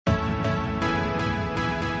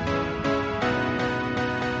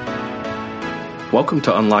Welcome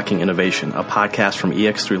to Unlocking Innovation, a podcast from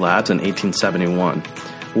EX3 Labs in 1871.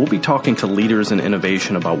 We'll be talking to leaders in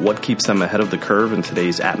innovation about what keeps them ahead of the curve in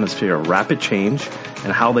today's atmosphere of rapid change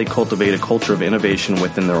and how they cultivate a culture of innovation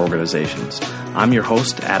within their organizations. I'm your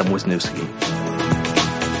host, Adam Wisniewski.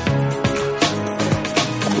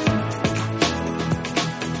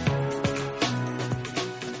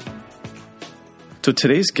 So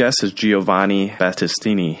today's guest is Giovanni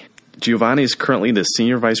Battistini. Giovanni is currently the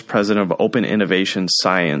Senior Vice President of Open Innovation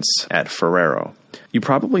Science at Ferrero. You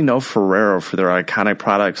probably know Ferrero for their iconic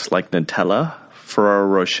products like Nutella, Ferrero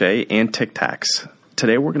Rocher, and Tic Tacs.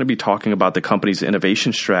 Today we're going to be talking about the company's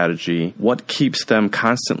innovation strategy, what keeps them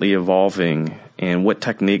constantly evolving, and what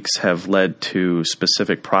techniques have led to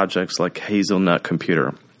specific projects like Hazelnut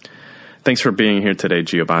Computer. Thanks for being here today,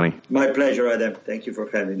 Giovanni. My pleasure, Adam. Thank you for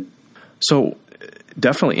having me. So,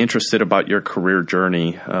 definitely interested about your career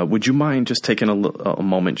journey. Would you mind just taking a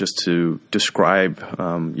moment just to describe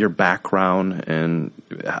your background and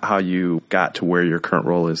how you got to where your current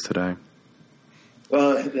role is today?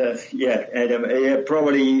 Well, Adam,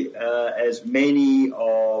 probably as many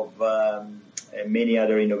other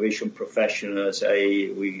innovation professionals,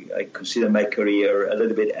 I consider my career a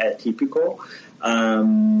little bit atypical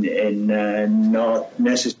and not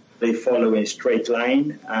necessarily following a straight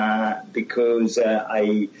line because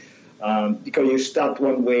you start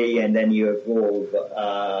one way and then you evolve,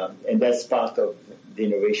 and that's part of the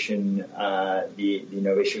innovation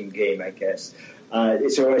game, I guess.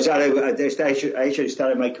 So I actually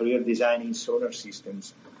started my career designing solar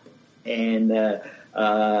systems, and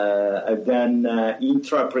I've done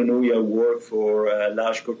intrapreneurial work for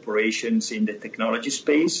large corporations in the technology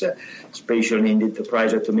space, especially in the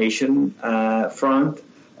enterprise automation front.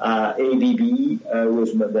 ABB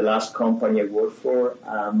was the last company I worked for,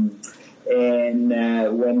 and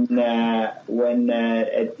when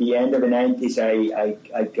at the end of the 90s I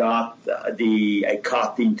caught the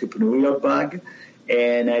entrepreneurial bug,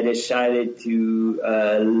 and I decided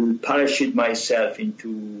to parachute myself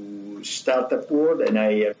into startup world, and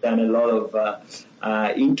I have done a lot of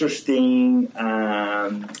interesting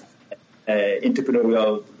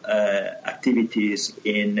entrepreneurial activities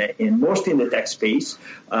mostly in the tech space.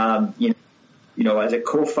 As a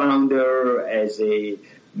co-founder, as a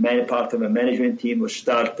part of a management team of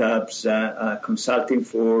startups, consulting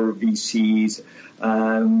for VCs,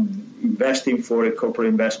 investing for a corporate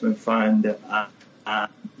investment fund, a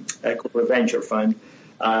corporate venture fund,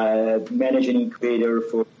 managing incubator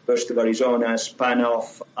for University of Arizona, spun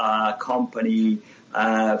off company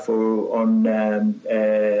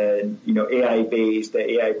AI-based,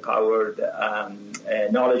 AI-powered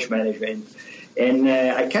knowledge management, and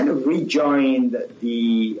I kind of rejoined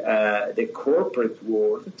the corporate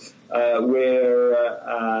world where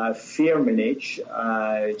Firmenich,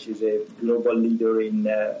 which is a global leader in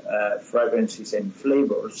fragrances and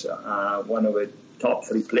flavors, one of the top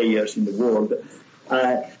 3 players in the world,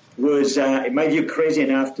 was, in my view, crazy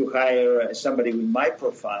enough to hire somebody with my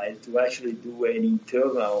profile to actually do an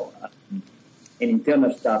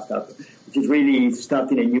internal startup, which is really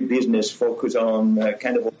starting a new business focused on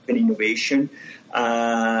kind of open innovation,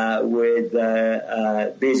 with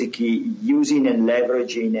basically using and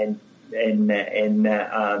leveraging and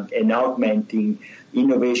augmenting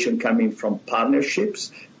innovation coming from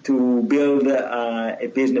partnerships to build a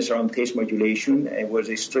business around taste modulation. It was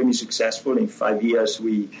extremely successful. In 5 years,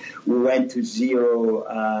 we went to zero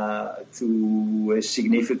to a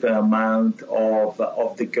significant amount of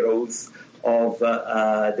the growth of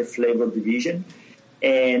the flavor division.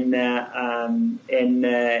 And at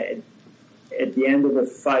the end of the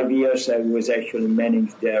 5 years, I was actually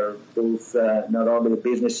managed there both not only the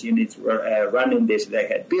business units running this that I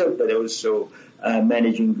had built, but also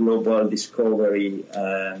managing global discovery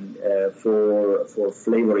for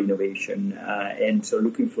flavor innovation, and so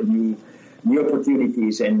looking for new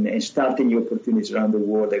opportunities and starting new opportunities around the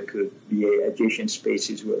world that could be adjacent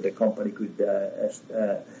spaces where the company could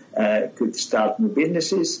start new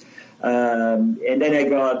businesses. And then I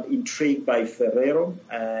got intrigued by Ferrero,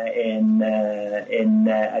 and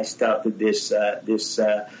I started this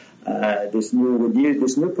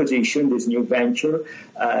new position, this new venture,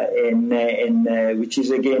 and which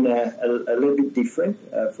is again a little bit different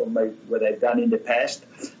from what I've done in the past.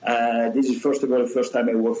 This is first of all the first time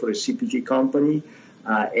I work for a CPG company,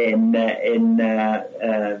 and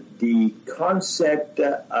the concept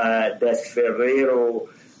that Ferrero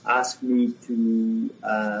asked me to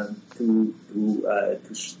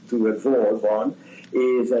evolve on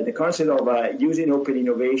is the concept of using open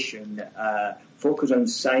innovation, focus on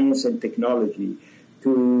science and technology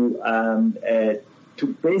to to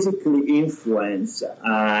basically influence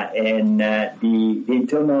the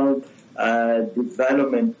internal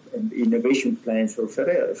development and innovation plans for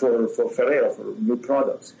Ferrero, for new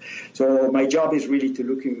products. So my job is really to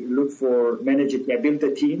look for managing. I built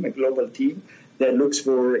a team, a global team, that looks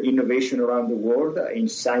for innovation around the world in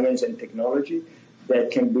science and technology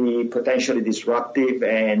that can be potentially disruptive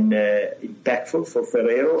and impactful for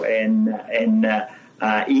Ferrero and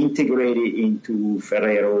integrate it into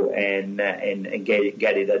Ferrero and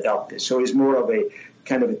get it adopted. So it's more of a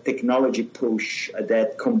kind of a technology push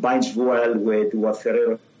that combines well with what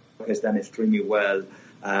Ferrero has done extremely well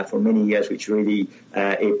for many years, which really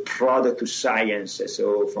a product to science.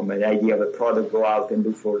 So from an idea of a product, go out and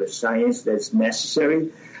look for the science that's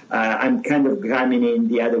necessary. I'm kind of coming in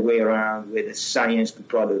the other way around with a science to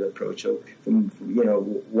product approach. So,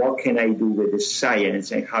 what can I do with the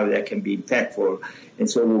science and how that can be impactful? And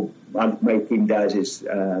so what my team does is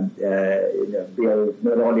build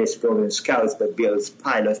not only explorers and scouts, but builds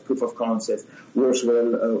pilots, proof of concepts, works a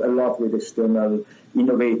lot with external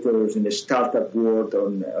innovators in the startup world,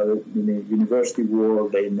 in the university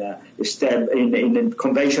world, in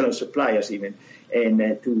conventional suppliers even,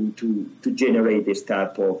 and to generate this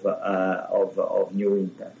type of new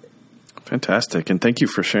impact. Fantastic, and thank you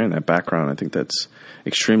for sharing that background. I think that's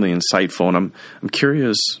extremely insightful, and I'm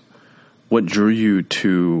curious what drew you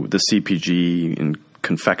to the CPG and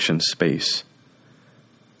confection space.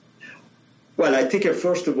 Well, I think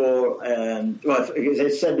first of all, as I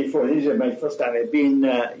said before, this is my first time. I've been,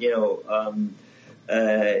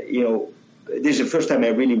 this is the first time I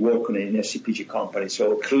really worked in a CPG company.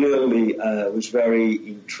 So clearly, I was very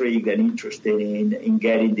intrigued and interested in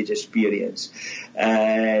getting this experience.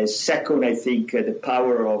 Second, I think the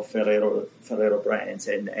power of Ferrero brands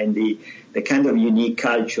and the kind of unique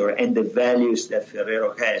culture and the values that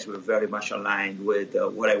Ferrero has were very much aligned with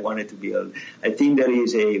what I wanted to build. I think there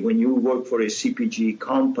is when you work for a CPG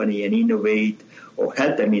company and innovate or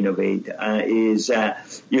help them innovate,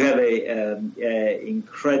 you have a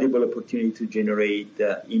incredible opportunity to generate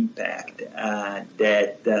impact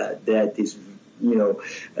that is,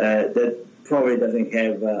 that probably doesn't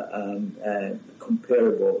have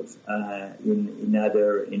comparables in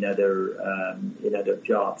other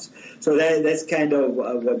jobs. So that's kind of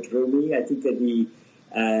what drew me. I think that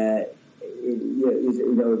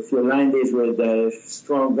if you align this with the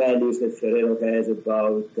strong values that Ferrero has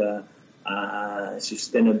about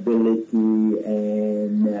sustainability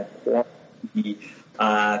and quality,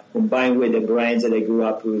 combined with the brands that I grew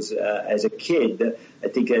up with as a kid, I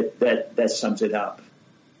think that sums it up.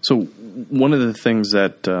 So one of the things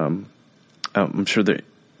that I'm sure the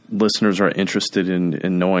listeners are interested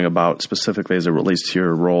in knowing about specifically as it relates to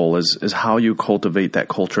your role is how you cultivate that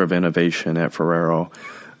culture of innovation at Ferrero.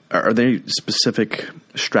 Are there specific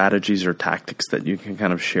strategies or tactics that you can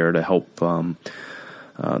kind of share to help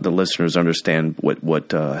the listeners understand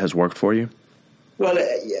what has worked for you? Well,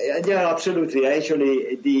 yeah, absolutely.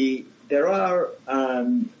 Actually, there are.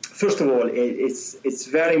 First of all, it's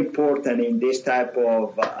very important in this type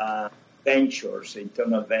of ventures,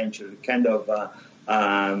 internal ventures, kind of our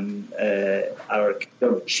kind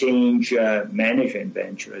of change management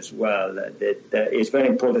venture as well. That it's very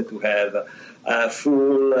important to have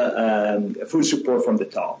full support from the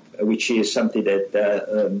top, which is something that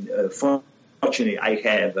fortunately I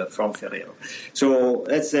have from Ferrero. So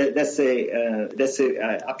that's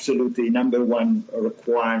a absolutely number one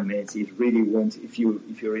requirement if you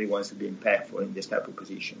really want to be impactful in this type of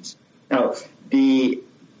positions. Now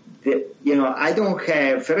I don't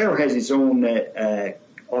have, Ferrero has its own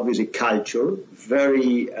obviously culture,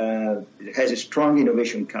 has a strong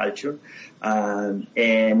innovation culture, and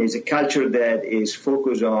it's a culture that is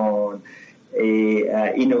focused on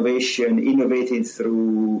innovating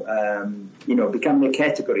through becoming a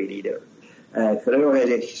category leader. Ferrero has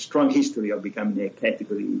a strong history of becoming a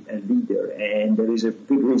category leader, and there is a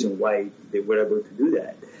good reason why they were able to do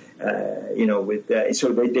that.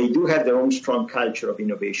 So they do have their own strong culture of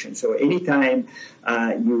innovation. So anytime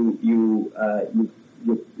you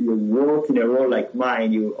work in a role like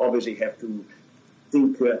mine, you obviously have to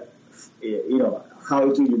think,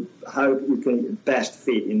 how you can best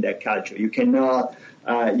fit in that culture. You cannot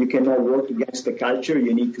work against the culture.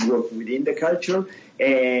 You need to work within the culture,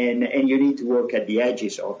 and you need to work at the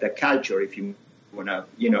edges of the culture if you want to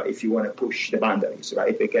push the boundaries,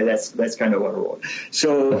 right? Because that's kind of our role.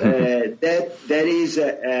 So that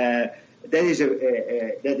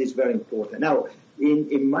is very important. Now,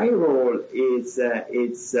 in my role,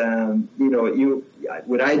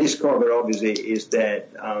 what I discovered obviously is that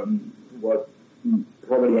what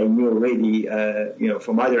probably I knew already,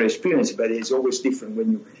 from other experience, but it's always different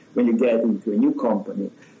when you get into a new company,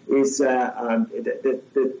 is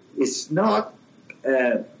it's not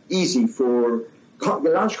easy for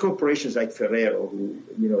large corporations like Ferrero, who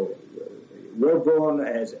were born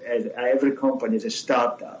as every company as a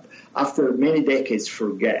startup. After many decades,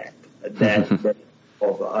 forget that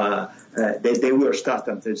they were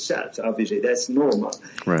startups themselves. Obviously, that's normal.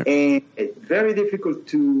 Right. And it's very difficult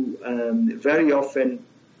to very often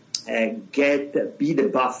be the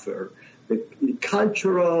buffer, the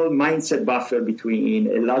cultural mindset buffer between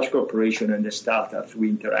a large corporation and the startups we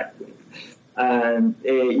interact with.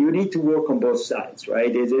 You need to work on both sides,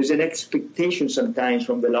 right? There's an expectation sometimes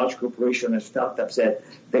from the large corporation and startups that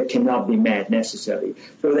cannot be met necessarily.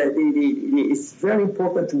 So that it's very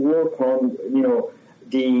important to work on,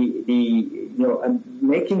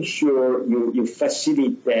 making sure you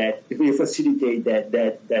facilitate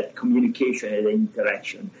that communication and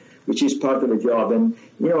interaction, which is part of the job. And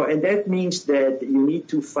that means that you need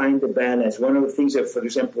to find the balance. One of the things that, for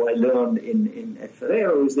example, I learned at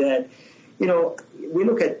Ferrero is that, we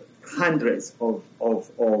look at hundreds of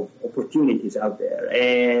opportunities out there,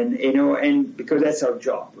 and because that's our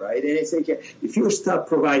job, right? And it's like, if you start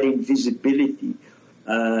providing visibility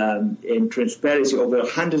and transparency over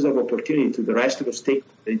hundreds of opportunities to the rest of the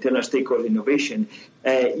internal stakeholder innovation,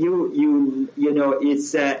 it's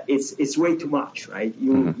way too much, right?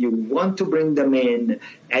 You want to bring them in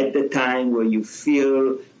at the time where you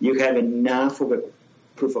feel you have enough of a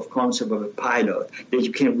proof of concept of a pilot that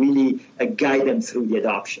you can really guide them through the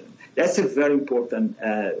adoption. That's a very important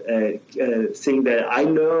thing that I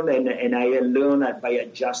learned, and I learned by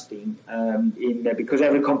adjusting because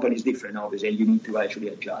every company is different, obviously, and you need to actually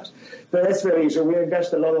adjust. So that's so we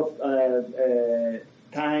invest a lot of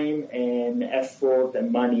time and effort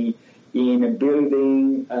and money in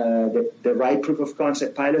building the right proof of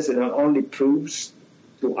concept pilots that not only proves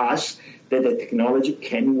to us that the technology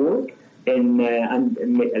can work, and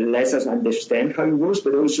lets us understand how it works,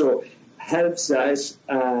 but also helps us,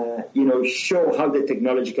 show how the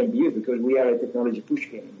technology can be used, because we are a technology push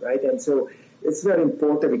game, right? And so it's very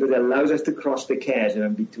important because it allows us to cross the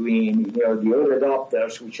chasm between, the early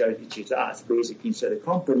adopters, which is us, basically inside the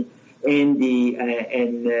company, and the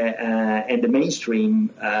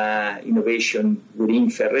mainstream innovation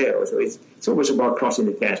within Ferrero. So it's always about crossing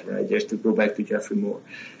the chasm, right? Just to go back to Geoffrey Moore.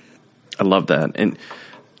 I love that. And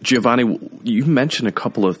Giovanni, you mentioned a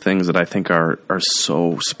couple of things that I think are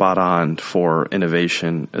so spot on for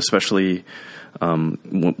innovation, especially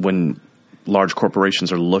when large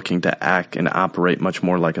corporations are looking to act and operate much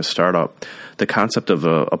more like a startup. The concept of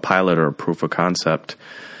a pilot or a proof of concept.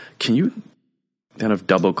 Can you kind of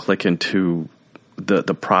double click into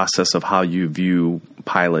the process of how you view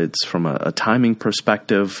pilots from a timing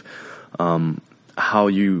perspective, how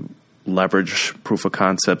you leverage proof of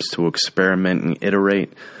concepts to experiment and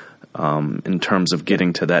iterate in terms of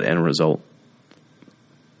getting to that end result?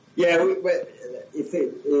 Yeah, if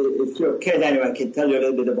you're okay, Daniel, I can tell you a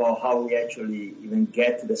little bit about how we actually even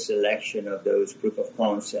get to the selection of those proof of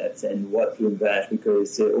concepts and what to invest,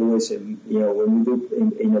 because always, when we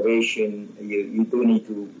do innovation, you do need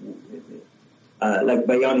to, like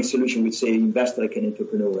Bionic Solution would say, invest like an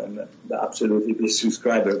entrepreneur. I'm absolutely a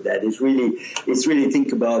subscriber of that. It's really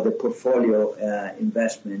think about the portfolio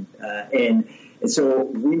investment, and so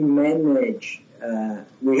we manage.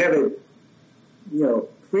 We have a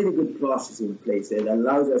pretty good process in place that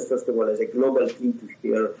allows us, first of all, as a global team, to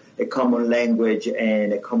share a common language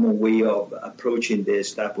and a common way of approaching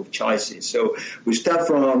this type of choices. So we start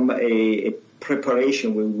from a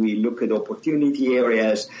preparation where we look at opportunity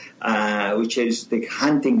areas, which is the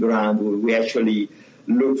hunting ground where we actually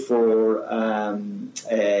look for,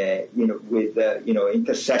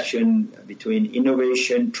 intersection between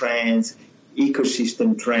innovation trends,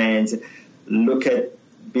 ecosystem trends, look at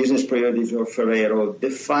business priorities of Ferrero,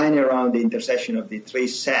 define around the intersection of the three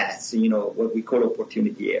sets, what we call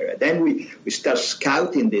opportunity area. Then we start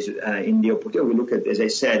scouting this in the opportunity. We look at, as I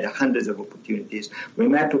said, hundreds of opportunities. We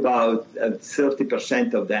map about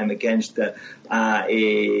 30% of them against a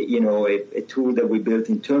tool that we built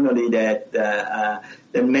internally that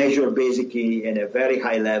measure basically in a very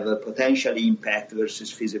high level potential impact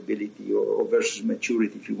versus feasibility or versus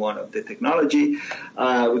maturity, if you want, of the technology.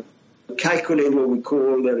 Calculate what we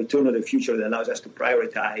call the return of the future that allows us to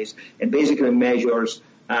prioritize and basically measures,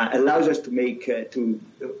 allows us to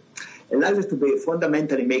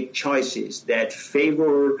fundamentally make choices that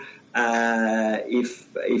favor,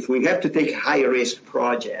 if we have to take high risk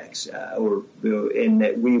projects, and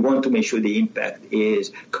we want to make sure the impact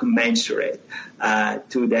is commensurate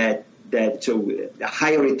to that. So the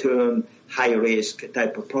high return, high-risk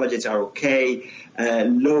type of projects are okay.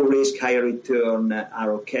 Low-risk, high-return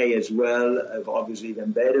are okay as well, obviously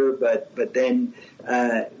even better. But then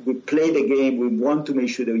we play the game. We want to make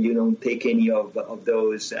sure that you don't take any of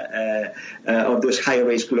those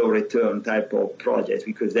high-risk, low-return type of projects,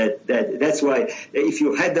 because that's why if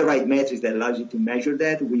you had the right metrics that allows you to measure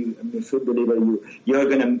that, I'm a firm believer you're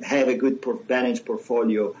going to have a good balanced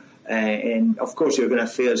portfolio. And of course, you're going to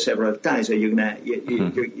fail several times. So you're going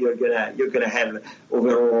to have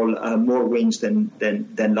overall more wins than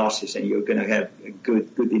losses, and you're going to have a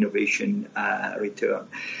good innovation return.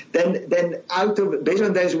 Then based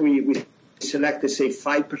on this, we select, say,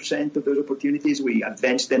 5% of those opportunities. We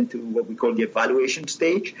advance them to what we call the evaluation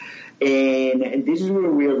stage. And this is where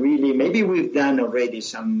we are really, maybe we've done already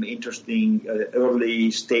some interesting early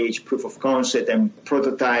stage proof of concept and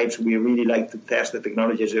prototypes. We really like to test the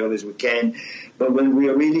technology as early as we can. But when we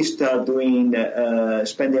really start doing,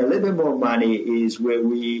 spending a little bit more money is where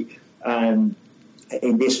we, in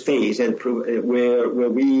this phase, where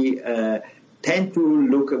we tend to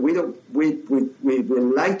look at, we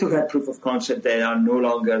like to have proof of concept that are no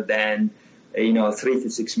longer than 3 to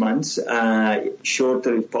 6 months,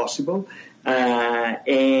 shorter if possible.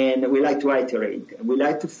 And we like to iterate. We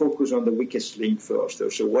like to focus on the weakest link first.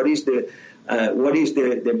 So what is the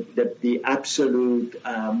absolute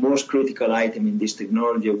most critical item in this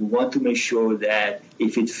technology? We want to make sure that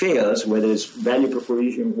if it fails, whether it's value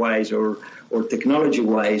proposition wise or technology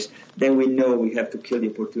wise, then we know we have to kill the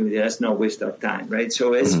opportunity. Let's not waste our time, right?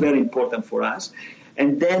 So it's very important for us.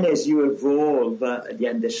 And then as you evolve the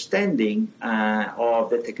understanding of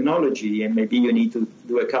the technology, and maybe you need to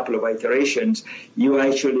do a couple of iterations, you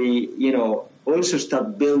actually, also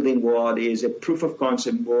start building what is a proof of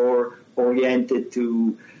concept more oriented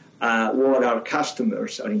to what our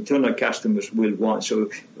customers, our internal customers will want. So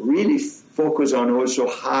really focus on also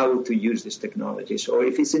how to use this technology. So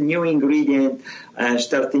if it's a new ingredient,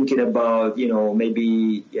 start thinking about,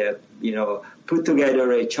 maybe, put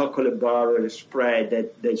together a chocolate bar or a spread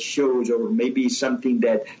that shows, or maybe something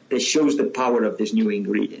that shows the power of this new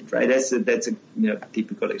ingredient, right? That's a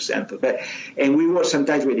typical example. And we work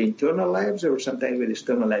sometimes with internal labs or sometimes with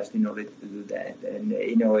external labs in order to do that. And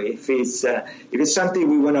if it's something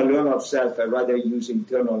we want to learn ourselves, I'd rather use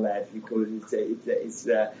internal labs because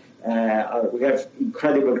we have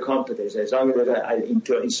incredible competence as long as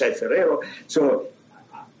inside Ferrero. So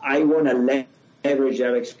I want to leverage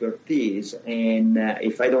their expertise, and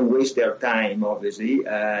if I don't waste their time, obviously,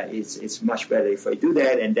 it's much better if I do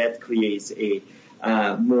that, and that creates a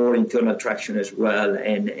more internal traction as well,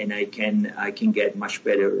 and I can get much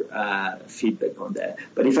better feedback on that.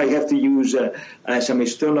 But if I have to use some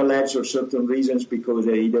external labs for certain reasons, because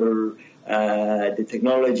either the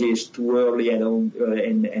technology is too early,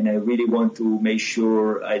 and I really want to make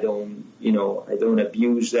sure I don't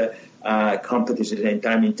abuse competencies and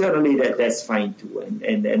time internally, that's fine too,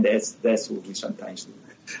 and that's what we sometimes do.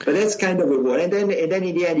 But that's kind of a work. And then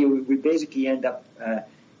in the end, we basically end up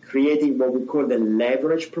creating what we call the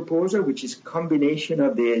leverage proposal, which is a combination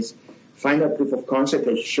of this final proof of concept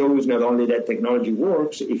that shows not only that technology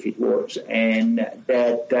works, if it works, and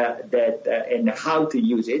and how to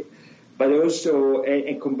use it, but also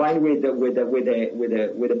and combined with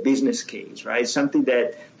a business case, right? Something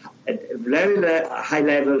that at a very high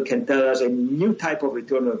level can tell us a new type of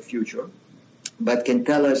return on the future, but can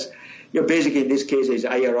tell us, basically in this case is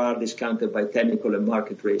IRR discounted by technical and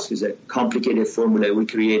market risk. Is a complicated formula we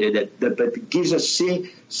created but it gives us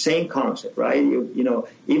same concept, right?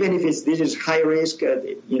 Even if this is high risk,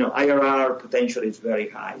 IRR potential is very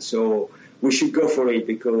high. So we should go for it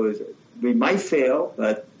because we might fail,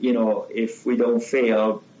 but if we don't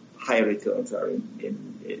fail, high returns are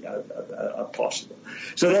are possible.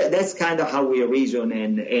 So that's kind of how we reason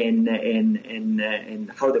and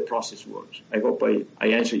how the process works. I hope I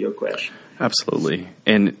answered your question. Absolutely.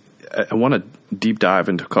 And I want to deep dive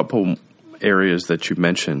into a couple areas that you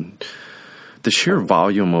mentioned. The sheer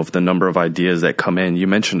volume of the number of ideas that come in, you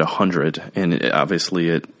mentioned 100, and obviously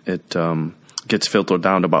it gets filtered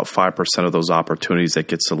down to about 5% of those opportunities that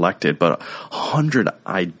get selected. But 100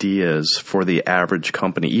 ideas for the average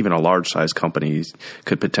company, even a large size company,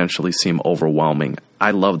 could potentially seem overwhelming.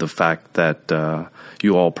 I love the fact that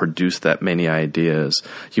you all produce that many ideas.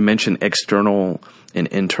 You mentioned external and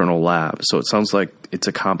internal labs. So it sounds like it's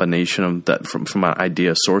a combination of that from an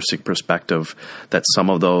idea sourcing perspective, that some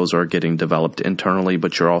of those are getting developed internally,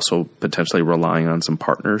 but you're also potentially relying on some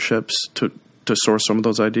partnerships to source some of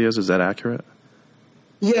those ideas. Is that accurate?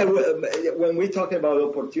 Yeah, when we're talking about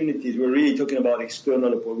opportunities, we're really talking about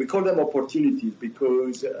external opportunities. We call them opportunities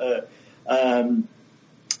because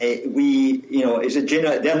it's a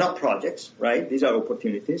general. They are not projects, right? These are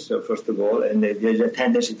opportunities. So first of all, and there's a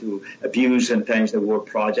tendency to abuse sometimes the word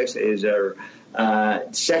projects. Second,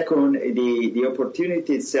 the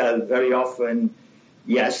opportunity itself very often,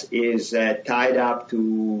 yes, is tied up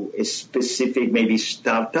to a specific maybe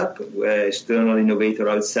startup, external innovator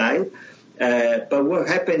outside. But what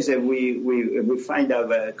happens that we find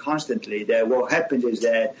out constantly that what happens is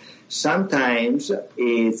that sometimes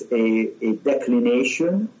it's a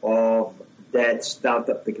declination of that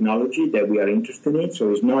startup technology that we are interested in. So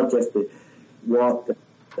it's not just what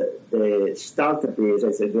the startup is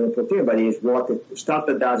as an opportunity, but it's what the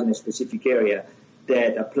startup does in a specific area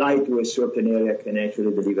that apply to a certain area can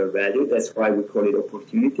actually deliver value. That's why we call it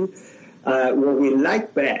opportunity. What we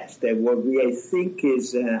like best and what I think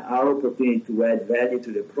is our opportunity to add value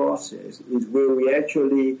to the process is where we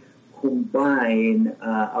actually combine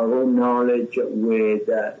our own knowledge with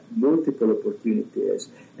multiple opportunities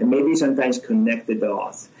and maybe sometimes connect the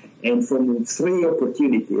dots. And from 3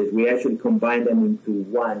 opportunities, we actually combine them into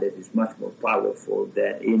one that is much more powerful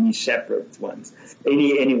than any separate ones,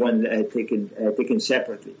 any one taken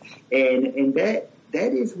separately. And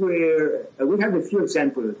that is where we have a few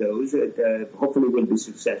examples of those that hopefully will be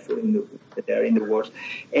successful that are in the works.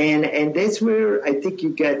 And that's where I think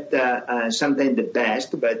you get sometimes the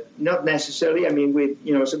best, but not necessarily. I mean,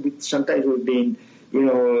 sometimes we've been,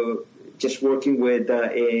 just working with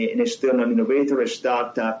an external innovator, a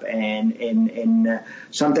startup, and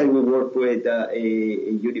sometimes we work with a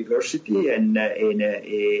university and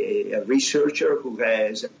a researcher who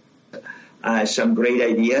has some great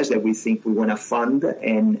ideas that we think we want to fund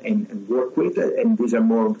and work with, and these are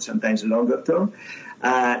more sometimes longer term.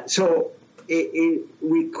 So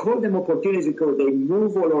we call them opportunities because they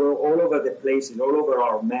move all over the places, all over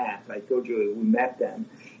our map. I told you we map them.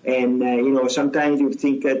 And, sometimes you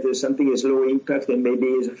think that something is low impact and maybe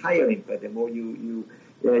is higher impact. The more you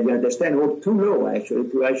understand, or too low, actually,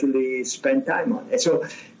 to actually spend time on it. So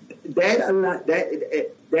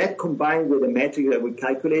that combined with the metric that we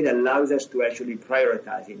calculate allows us to actually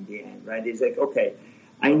prioritize in the end, right? It's like, okay,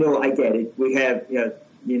 I know, I get it. We have,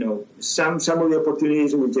 some of the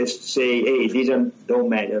opportunities we just say, hey, these don't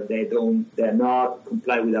matter. They're not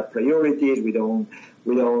comply with our priorities.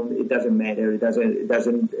 It doesn't matter.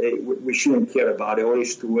 We shouldn't care about it, or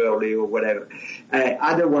it's too early, or whatever.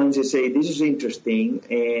 Other ones, you say, this is interesting,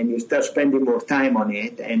 and you start spending more time on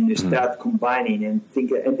it, and you start combining and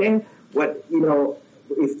thinking. And then,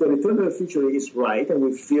 if the return to the future is right, and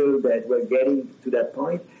we feel that we're getting to that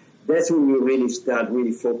point, that's when we really start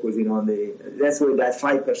focusing on that's where that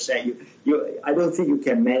 5%, I don't think you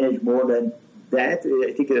can manage more than that.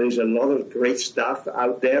 I think there is a lot of great stuff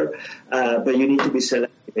out there, but you need to be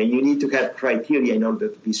selective, and you need to have criteria in order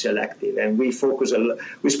to be selective. And we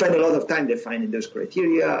spend a lot of time defining those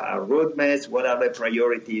criteria, our roadmaps, what are the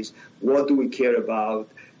priorities, what do we care about.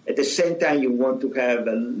 At the same time, you want to have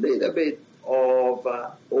a little bit of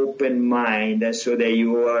open mind, so that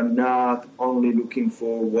you are not only looking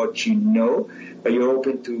for what you know, but you're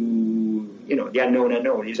open to the unknown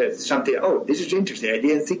unknown. You said something, this is interesting, I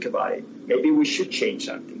didn't think about it, maybe we should change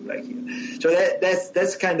something like here. So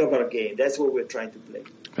that's kind of our game. That's what we're trying to play.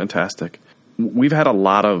 Fantastic. We've had a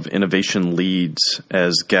lot of innovation leads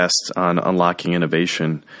as guests on Unlocking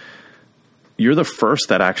Innovation. You're the first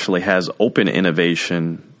that actually has open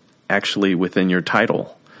innovation actually within your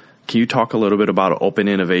title. Can you talk a little bit about open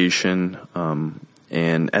innovation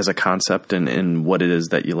and as a concept and what it is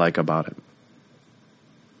that you like about it?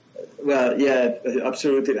 Well, yeah,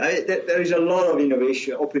 absolutely. There is a lot of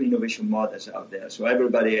open innovation models out there. So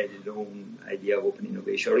everybody has their own idea of open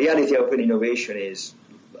innovation. Reality, open innovation is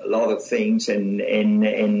a lot of things, and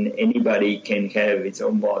anybody can have its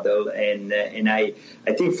own model. And I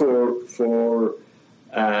think for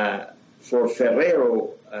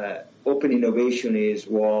Ferrero, open innovation is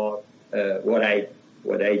what I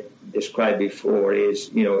described before. Is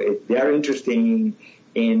they are interested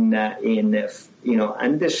in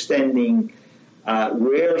understanding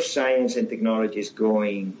where science and technology is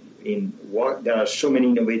going. There are so many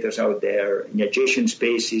innovators out there in adjacent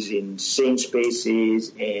spaces, in same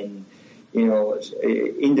spaces, and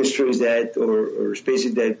industries or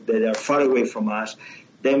spaces that are far away from us.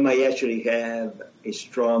 They might actually have a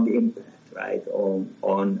strong impact, right, on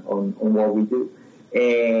what we do,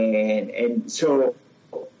 and so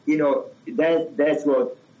that's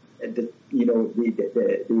what the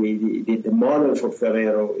model for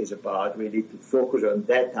Ferrero is about, really, to focus on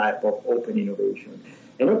that type of open innovation.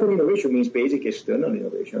 And open innovation means basic external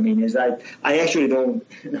innovation. I mean, I actually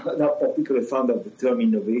not particularly fond of the term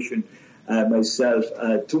innovation myself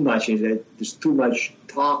too much. Is that there's too much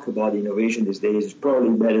talk about innovation these days. It's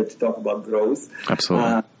probably better to talk about growth.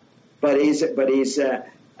 Absolutely. But it's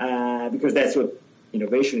because that's what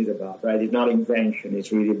innovation is about, right? It's not invention.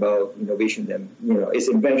 It's really about innovation. That it's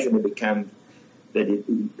invention that is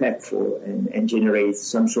impactful and generates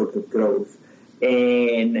some sort of growth.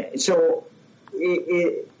 And so,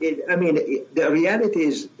 the reality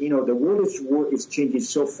is, the world is changing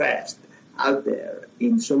so fast out there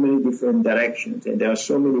in so many different directions, and there are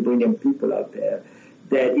so many brilliant people out there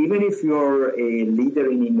that even if you're a leader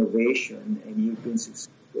in innovation and you've been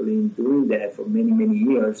successful in doing that for many, many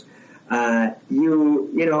years,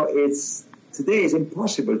 today it's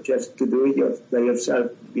impossible just to do it by yourself.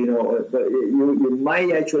 But you might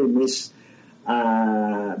actually miss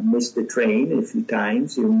the train a few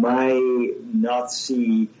times. You might not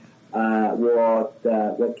see what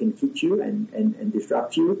can hit you and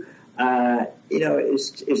disrupt you.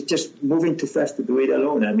 It's just moving too fast to do it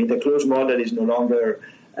alone. I mean, the closed model is no longer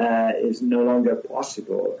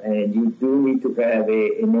possible, and you do need to have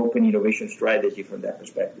an open innovation strategy from that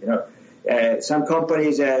perspective. Some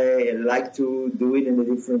companies like to do it in a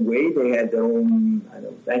different way. They have their own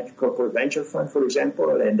corporate venture fund, for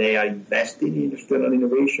example, and they are investing in external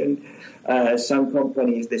innovation. Some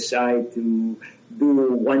companies decide to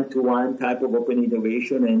do one-to-one type of open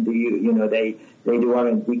innovation, and they do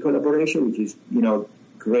R&D collaboration, which is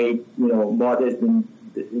great. Modest.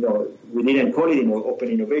 We didn't call it open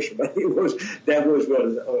innovation, but that was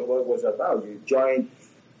what was about. You join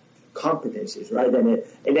competencies, right? And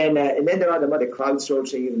then there are the other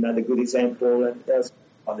crowdsourcing is another good example, and there's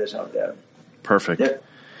others out there. Perfect. Yeah.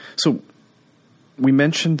 So we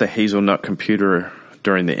mentioned the Hazelnut computer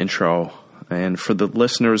during the intro, and for the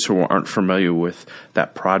listeners who aren't familiar with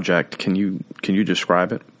that project, can you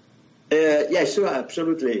describe it? Yeah, sure,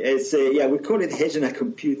 absolutely. It's we call it Hazelnut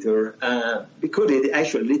computer because it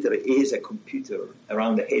actually literally is a computer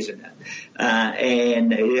around the hazelnut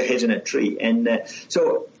and a hazelnut tree, and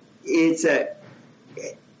so it's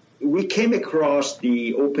we came across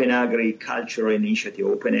the Open Agriculture Initiative,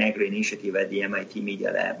 Open Agri Initiative at the MIT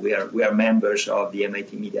Media Lab. We are members of the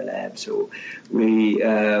MIT Media Lab, so we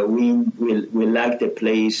like the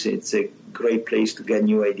place. It's a great place to get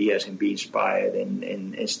new ideas and be inspired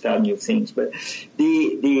and start new things. But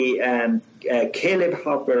the Caleb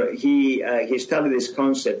Hopper, he started this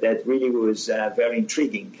concept that really was very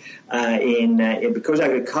intriguing. Because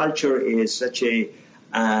agriculture is such a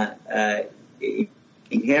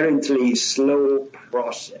inherently slow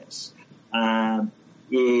process,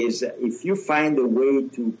 is if you find a way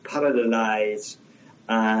to parallelize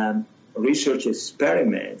research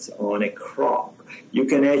experiments on a crop, you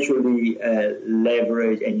can actually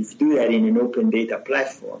leverage, and if you do that in an open data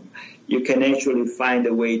platform, you can actually find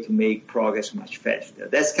a way to make progress much faster.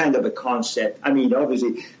 That's kind of a concept. I mean,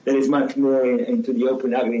 obviously, there is much more into the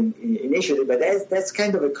Open Agri Initiative, but that's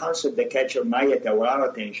kind of a concept that captured our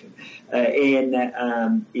attention.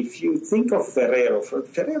 If you think of Ferrero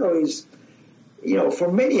is,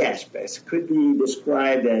 for many aspects, could be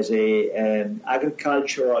described as an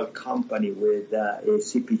agricultural company with a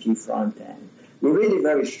CPG front end. We're really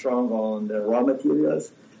very strong on the raw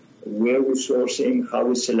materials, where we're sourcing, how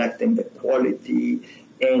we're selecting the quality,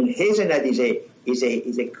 and hazelnut is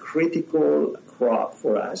a critical crop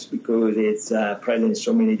for us because it's present in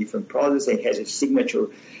so many different products. It has a signature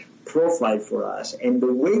profile for us, and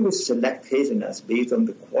the way we select hazelnuts based on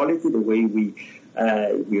the quality, the way we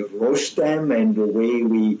roast them, and the way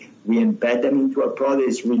we embed them into our product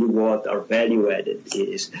is really what our value added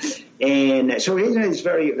is. And so hazelnut is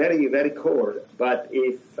very, very, very core. But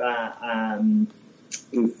if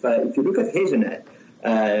you look at hazelnut,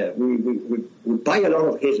 we buy a lot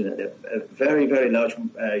of hazelnut, a very, very large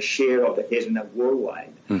share of the hazelnut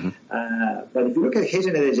worldwide. Mm-hmm. But if you look at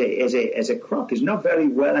hazelnut as a crop, it's not very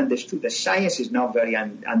well understood. The science is not very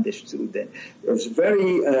understood. There's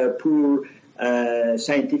very poor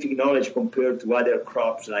scientific knowledge compared to other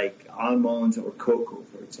crops like almonds or cocoa,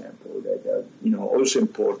 for example, that are also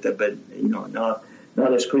important, but not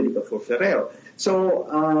as critical for Ferrero.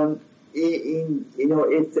 So we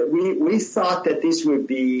thought that this would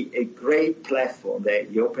be a great platform,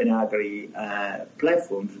 the Open Agri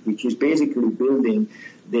platform, which is basically building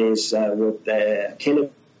this what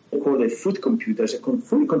Caleb called a food computer. It's a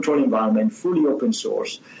fully controlled environment, fully open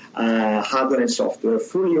source, hardware and software,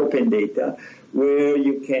 fully open data, where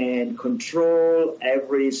you can control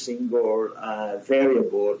every single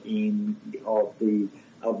variable of the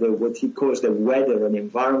what he calls the weather and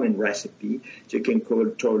environment recipe. So you can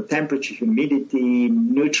control temperature, humidity,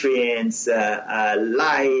 nutrients,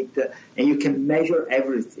 light, and you can measure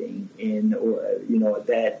everything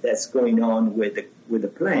that's going on with the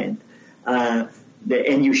plant.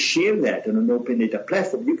 And you share that on an open data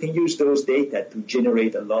platform. You can use those data to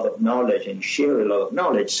generate a lot of knowledge and share a lot of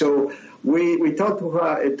knowledge. So we talked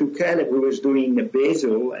to Caleb, who was doing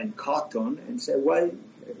basil and cotton, and said, well,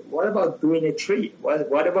 what about doing a tree?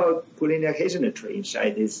 What about putting a hazelnut tree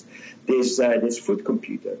inside this food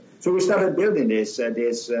computer? So we started building this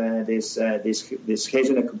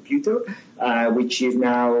hazelnut computer, which is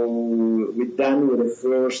now we're done with the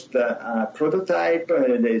first prototype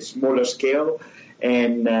at a smaller scale,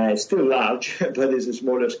 and still large, but it's a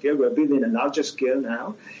smaller scale. We're building a larger scale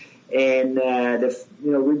now. And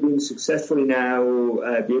we've been successfully now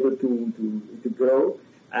be able to grow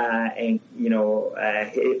a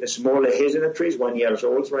smaller hazelnut trees, 1 year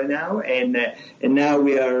old right now, and now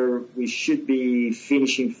we should be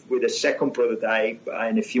finishing with a second prototype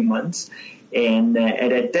in a few months, and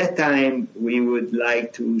at that time we would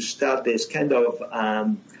like to start this kind of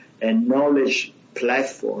a knowledge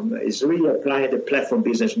platform. It's really applying the platform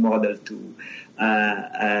business model to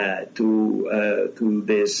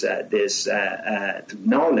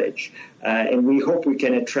knowledge, and we hope we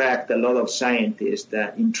can attract a lot of scientists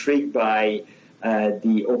intrigued by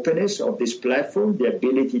the openness of this platform, the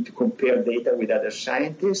ability to compare data with other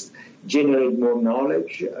scientists, generate more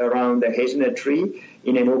knowledge around the hazelnut tree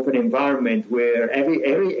in an open environment where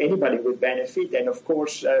anybody would benefit, and of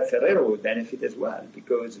course Ferrero would benefit as well,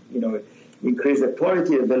 because increase the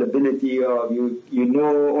quality, availability of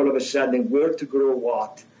all of a sudden where to grow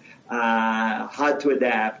what, how to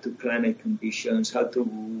adapt to climate conditions, how to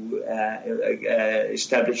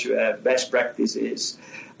establish best practices,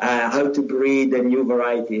 how to breed the new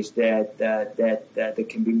varieties that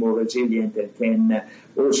can be more resilient and can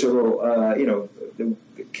also, the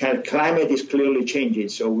climate is clearly changing,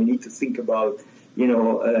 so we need to think about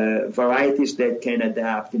varieties that can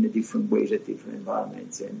adapt in different ways at different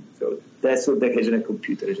environments. And so that's what the hazelnut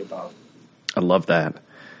computer is about. I love that.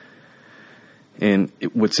 And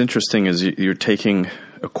what's interesting is you're taking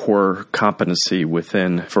a core competency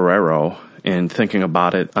within Ferrero and thinking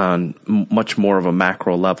about it on much more of a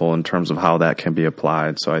macro level in terms of how that can be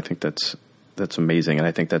applied. So I think that's amazing. And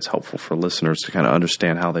I think that's helpful for listeners to kind of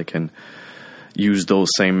understand how they can use those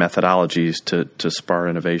same methodologies to spur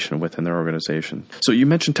innovation within their organization. So you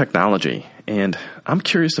mentioned technology, and I'm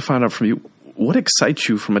curious to find out from you, what excites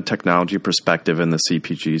you from a technology perspective in the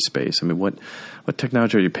CPG space? I mean, what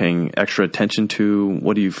technology are you paying extra attention to?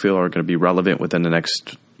 What do you feel are going to be relevant within the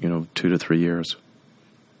next 2 to 3 years?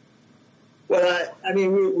 Well, I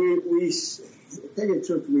mean, we tell you the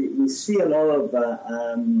truth, we see a lot of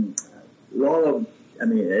I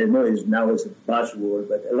mean, I know now it's a buzzword,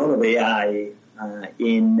 but a lot of AI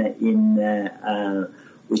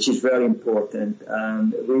which is very important.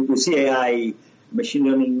 We see AI, machine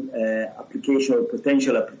learning application or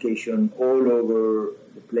potential application all over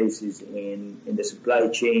the places in the supply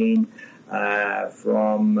chain,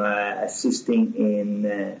 from assisting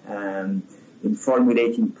in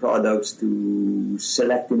formulating products to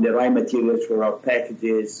selecting the right materials for our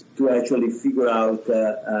packages, to actually figure out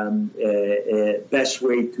best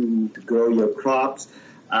way to grow your crops,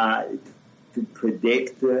 to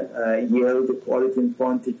predict yield, quality, and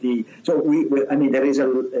quantity. So there is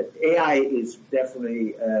AI is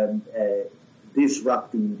definitely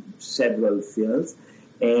disrupting several fields,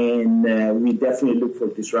 and we definitely look for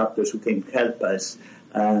disruptors who can help us.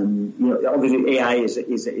 Obviously AI is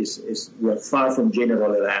we are far from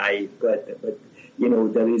general AI, but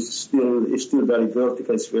there is still very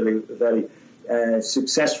vertical. It's very very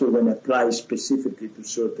successful when applied specifically to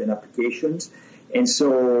certain applications. And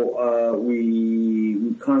so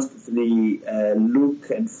we constantly look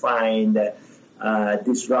and find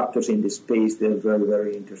disruptors in the space that are very,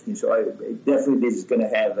 very interesting. So definitely this is going to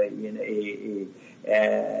have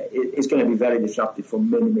it's going to be very disruptive from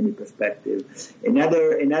many, many perspectives.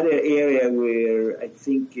 Another area where I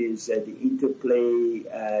think is the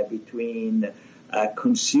interplay between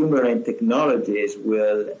consumer and technologies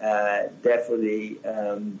will definitely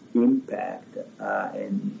impact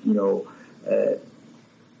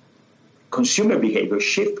consumer behavior,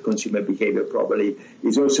 shift consumer behavior probably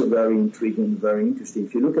is also very intriguing, very interesting.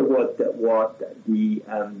 If you look at what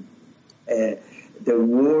the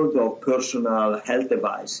world of personal health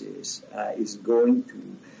devices is going to,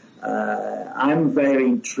 I'm very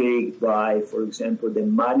intrigued by, for example, the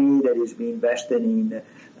money that is being invested in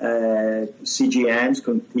CGMs,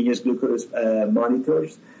 continuous glucose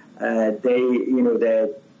monitors.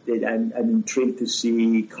 I'm intrigued to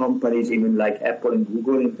see companies even like Apple and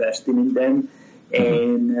Google investing in them,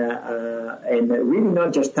 and really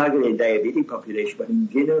not just targeted diabetic population, but in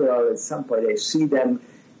general, at some point I see them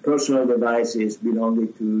personal devices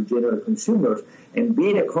belonging to general consumers, and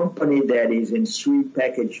being a company that is in sweet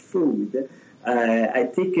packaged food. I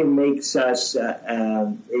think it makes us,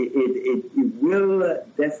 it will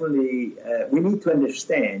definitely, we need to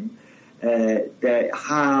understand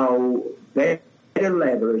how better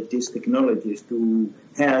leverage these technologies to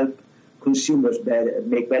help consumers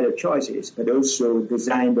make better choices, but also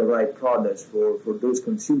design the right products for those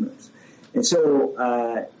consumers. And so,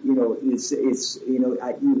 you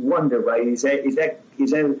wonder, right? Is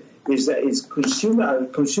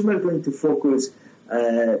consumer going to focus?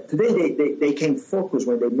 Today, they can focus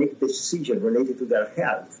when they make decisions related to their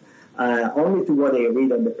health only to what they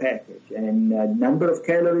read on the package. And number of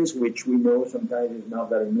calories, which we know sometimes is not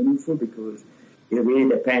very meaningful because it really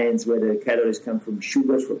depends whether calories come from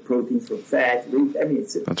sugars, from proteins, from fat. I mean,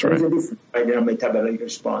 it's a different metabolic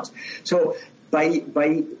response. So by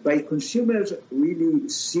consumers really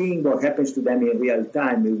seeing what happens to them in real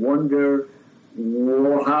time, they wonder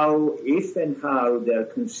how their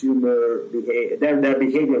consumer behavior, their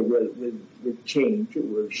behavior will change,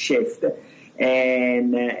 will shift,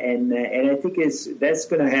 and I think that's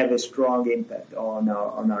going to have a strong impact on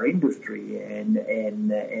our industry, and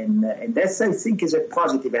that's, I think, is a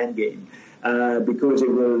positive endgame because it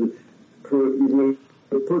will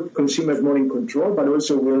put consumers more in control, but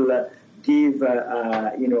also will give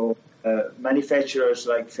manufacturers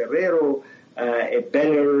like Ferrero a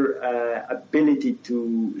better ability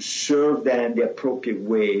to serve them the appropriate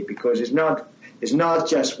way, because it's not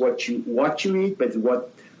just what you eat, but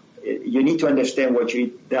what you need to understand what you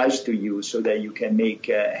eat does to you, so that you can make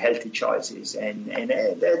healthy choices, and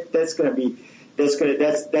that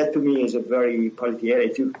to me is a very positive area.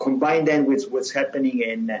 If you combine that with what's happening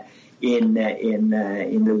in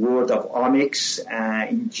the world of omics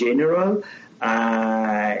in general.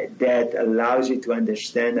 That allows you to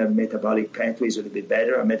understand our metabolic pathways a little bit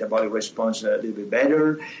better, our metabolic response a little bit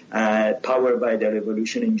better, powered by the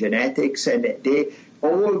revolution in genetics, and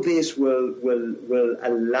all this will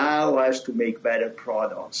allow us to make better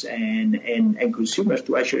products and consumers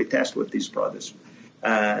to actually test what these products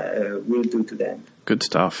will do to them. Good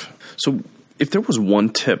stuff. So, if there was one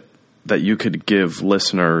tip that you could give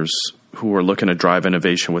listeners who are looking to drive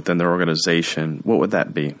innovation within their organization, what would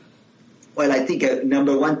that be? Well, I think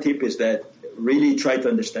number one tip is that really try to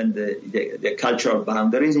understand the cultural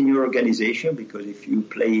boundaries in your organization, because if you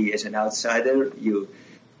play as an outsider, you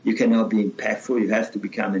cannot be impactful. You have to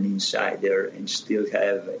become an insider and still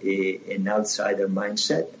have an outsider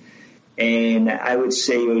mindset. And I would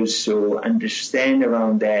say also understand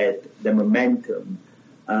around that the momentum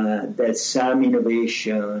that some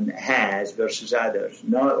innovation has versus others.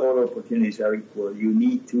 Not all opportunities are equal. You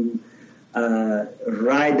need to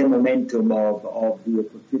ride the momentum of the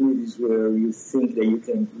opportunities where you think that you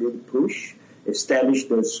can really push, establish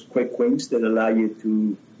those quick wins that allow you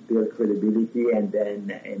to build credibility, and then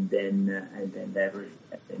leverage.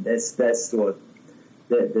 And that's what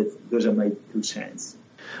those are my 2 cents.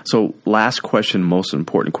 So, last question, most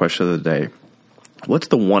important question of the day: what's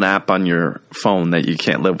the one app on your phone that you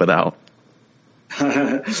can't live without?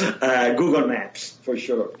 Google Maps, for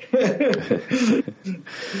sure.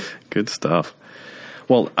 Good stuff.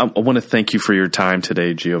 Well, I want to thank you for your time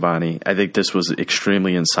today, Giovanni. I think this was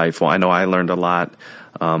extremely insightful. I know I learned a lot.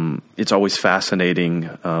 It's always fascinating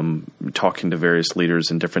talking to various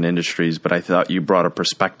leaders in different industries, but I thought you brought a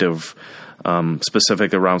perspective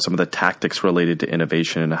specific around some of the tactics related to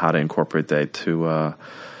innovation and how to incorporate that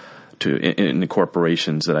in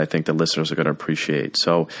corporations that I think the listeners are going to appreciate.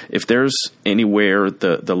 So if there's anywhere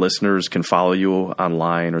the listeners can follow you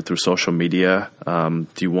online or through social media, do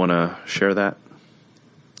you want to share that?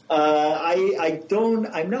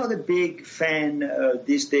 I'm not a big fan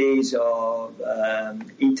these days of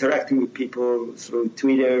interacting with people through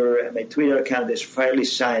Twitter. My Twitter account is fairly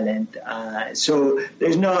silent. So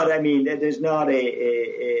there's not a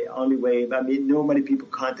only way. I mean, normally people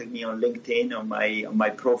contact me on LinkedIn, on my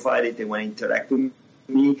profile if they want to interact with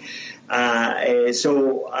me.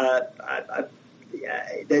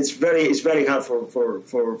 It's very hard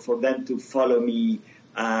for them to follow me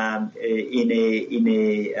in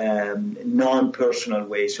a non-personal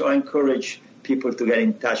way. So I encourage people to get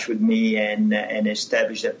in touch with me and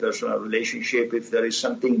establish that personal relationship. If there is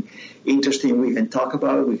something interesting we can talk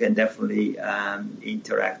about, we can definitely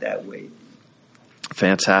interact that way.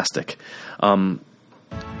 Fantastic.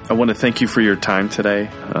 I want to thank you for your time today.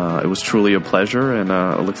 It was truly a pleasure, and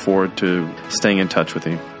I look forward to staying in touch with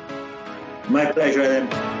you. My pleasure, Adam.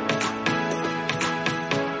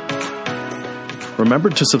 Remember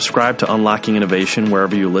to subscribe to Unlocking Innovation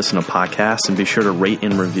wherever you listen to podcasts, and be sure to rate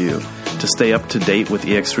and review. To stay up to date with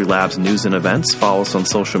EX3 Labs news and events, follow us on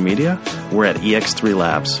social media. We're at EX3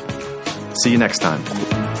 Labs. See you next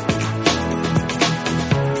time.